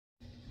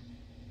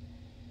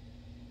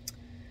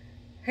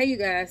Hey you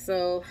guys,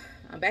 so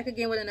I'm back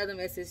again with another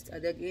message.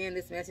 Again,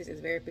 this message is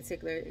very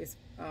particular. It's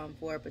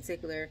for a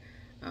particular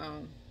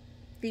um,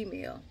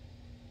 female.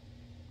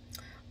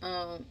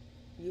 Um,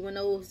 you will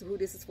know who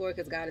this is for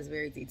because God is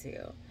very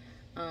detailed.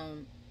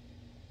 Um,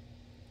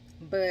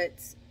 but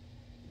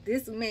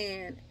this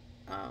man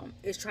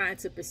is trying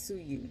to pursue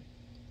you,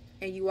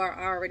 and you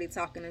are already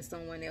talking to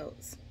someone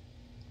else.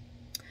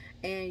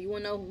 And you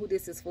will know who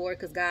this is for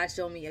because God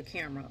showed me a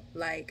camera,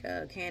 like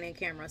a Canon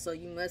camera. So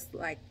you must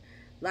like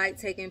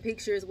taking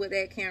pictures with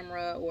that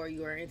camera, or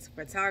you are into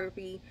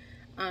photography.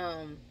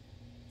 Um,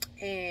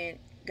 and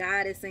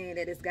God is saying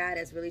that this guy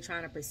that's really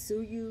trying to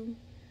pursue you,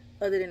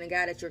 other than the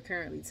guy that you're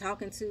currently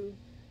talking to,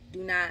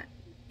 do not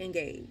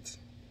engage.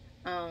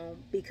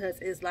 Because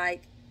it's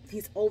like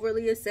he's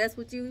overly obsessed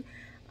with you.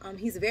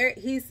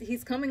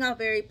 He's coming off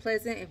very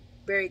pleasant and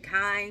very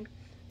kind,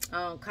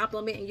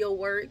 complimenting your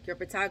work, your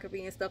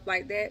photography, and stuff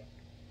like that.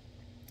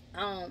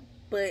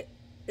 But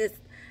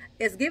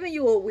it's giving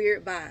you a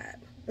weird vibe.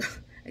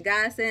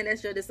 God saying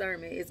that's your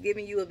discernment. It's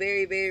giving you a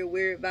very, very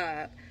weird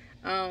vibe.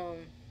 Um,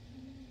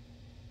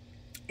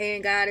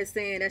 and God is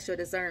saying that's your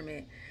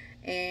discernment.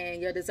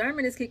 And your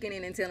discernment is kicking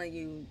in and telling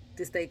you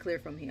to stay clear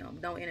from him.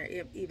 Don't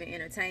even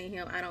entertain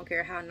him. I don't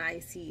care how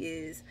nice he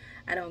is.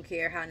 I don't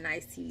care how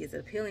nice he is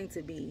appealing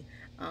to be.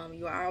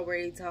 You are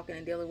already talking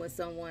and dealing with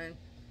someone,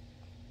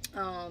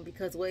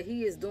 because what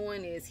he is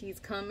doing is he's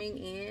coming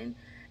in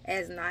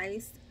as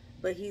nice,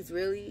 but he's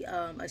really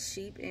a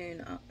sheep,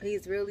 and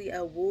he's really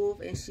a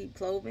wolf in sheep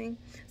clothing.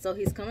 So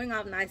he's coming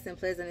off nice and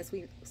pleasant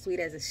and sweet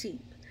as a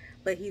sheep,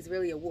 but he's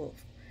really a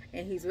wolf,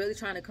 and he's really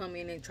trying to come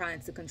in and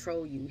trying to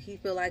control you. He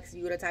feels like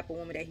you're the type of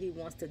woman that he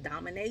wants to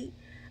dominate.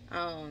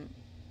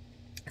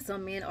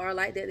 Some men are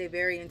like that. They're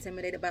very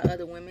intimidated by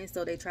other women,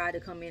 so they try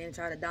to come in and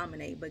try to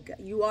dominate. But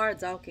you are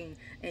talking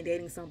and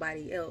dating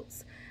somebody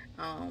else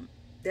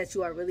that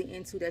you are really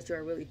into, that you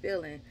are really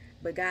feeling.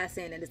 But God's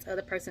saying that this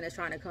other person that's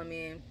trying to come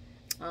in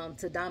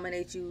to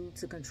dominate you,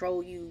 to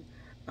control you,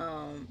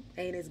 and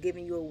it's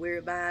giving you a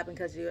weird vibe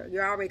because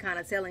you're already kind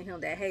of telling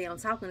him that, hey, I'm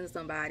talking to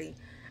somebody.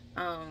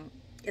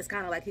 It's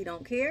kind of like he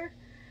don't care.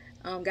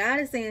 God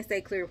is saying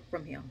stay clear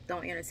from him.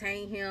 Don't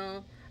entertain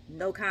him.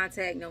 No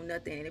contact, no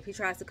nothing. And if he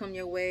tries to come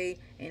your way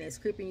and is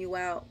creeping you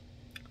out,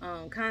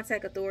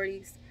 contact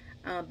authorities.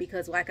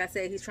 Because like I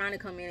said, he's trying to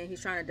come in and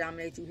he's trying to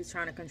dominate you. He's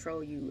trying to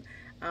control you.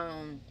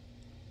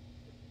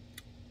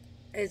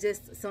 It's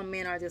just some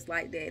men are just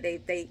like that.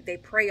 They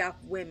prey off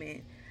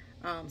women,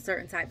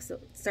 certain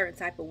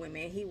type of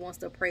women. He wants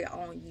to prey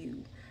on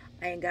you.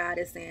 And God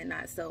is saying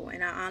not so.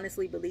 And I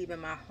honestly believe in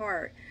my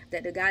heart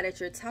that the guy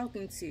that you're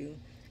talking to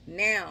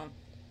now,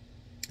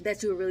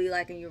 that you really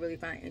like and you really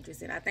find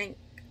interest in,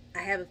 I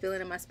have a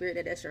feeling in my spirit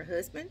that that's your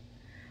husband.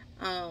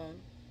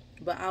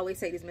 But I always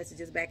take these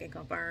messages back and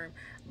confirm.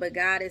 But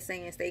God is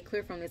saying stay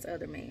clear from this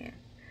other man.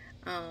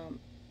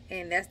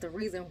 And that's the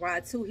reason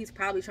why too he's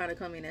probably trying to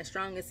come in as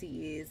strong as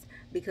he is,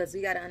 because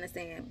we got to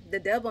understand the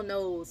devil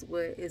knows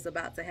what is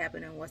about to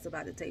happen and what's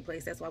about to take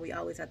place. That's why we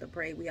always have to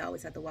pray. We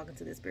always have to walk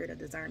into the spirit of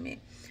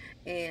discernment.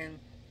 And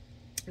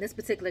this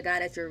particular guy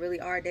that you really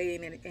are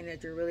dating and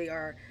that you really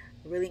are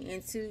really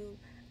into,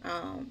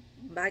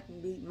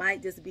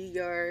 might just be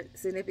your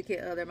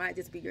significant other, might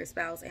just be your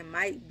spouse, and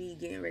might be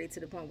getting ready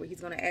to the point where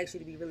he's going to ask you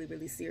to be really,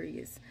 really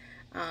serious,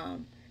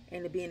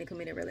 and to be in a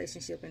committed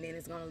relationship, and then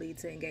it's going to lead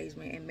to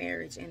engagement and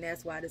marriage. And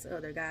that's why this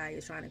other guy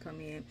is trying to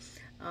come in,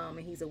 and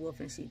he's a wolf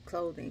in sheep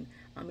clothing.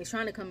 He's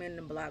trying to come in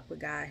and block what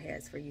God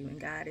has for you, and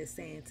God is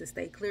saying to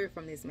stay clear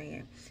from this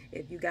man.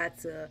 If you got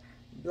to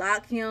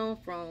block him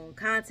from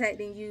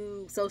contacting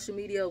you, social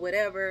media or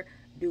whatever,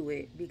 do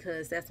it,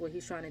 because that's what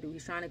he's trying to do.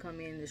 He's trying to come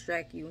in and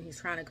distract you, and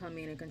he's trying to come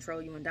in and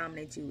control you and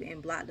dominate you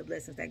and block the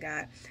blessings that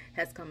God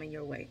has come in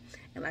your way.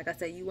 And like I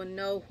said, you will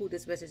know who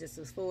this message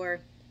is for.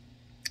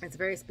 It's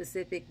very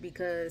specific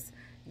because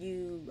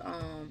you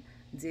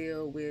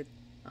deal with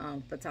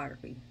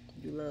photography.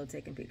 You love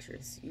taking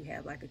pictures. You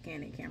have like a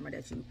Canon camera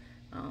that you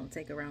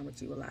take around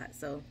with you a lot.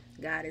 So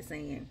God is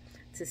saying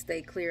to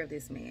stay clear of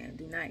this man.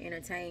 Do not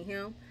entertain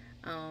him,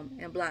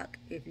 and block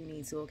if you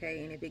need to,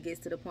 okay? And if it gets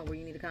to the point where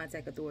you need to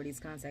contact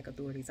authorities, contact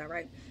authorities, all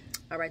right?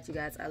 All right, you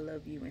guys, I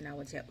love you, and I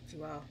will chat with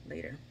you all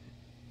later.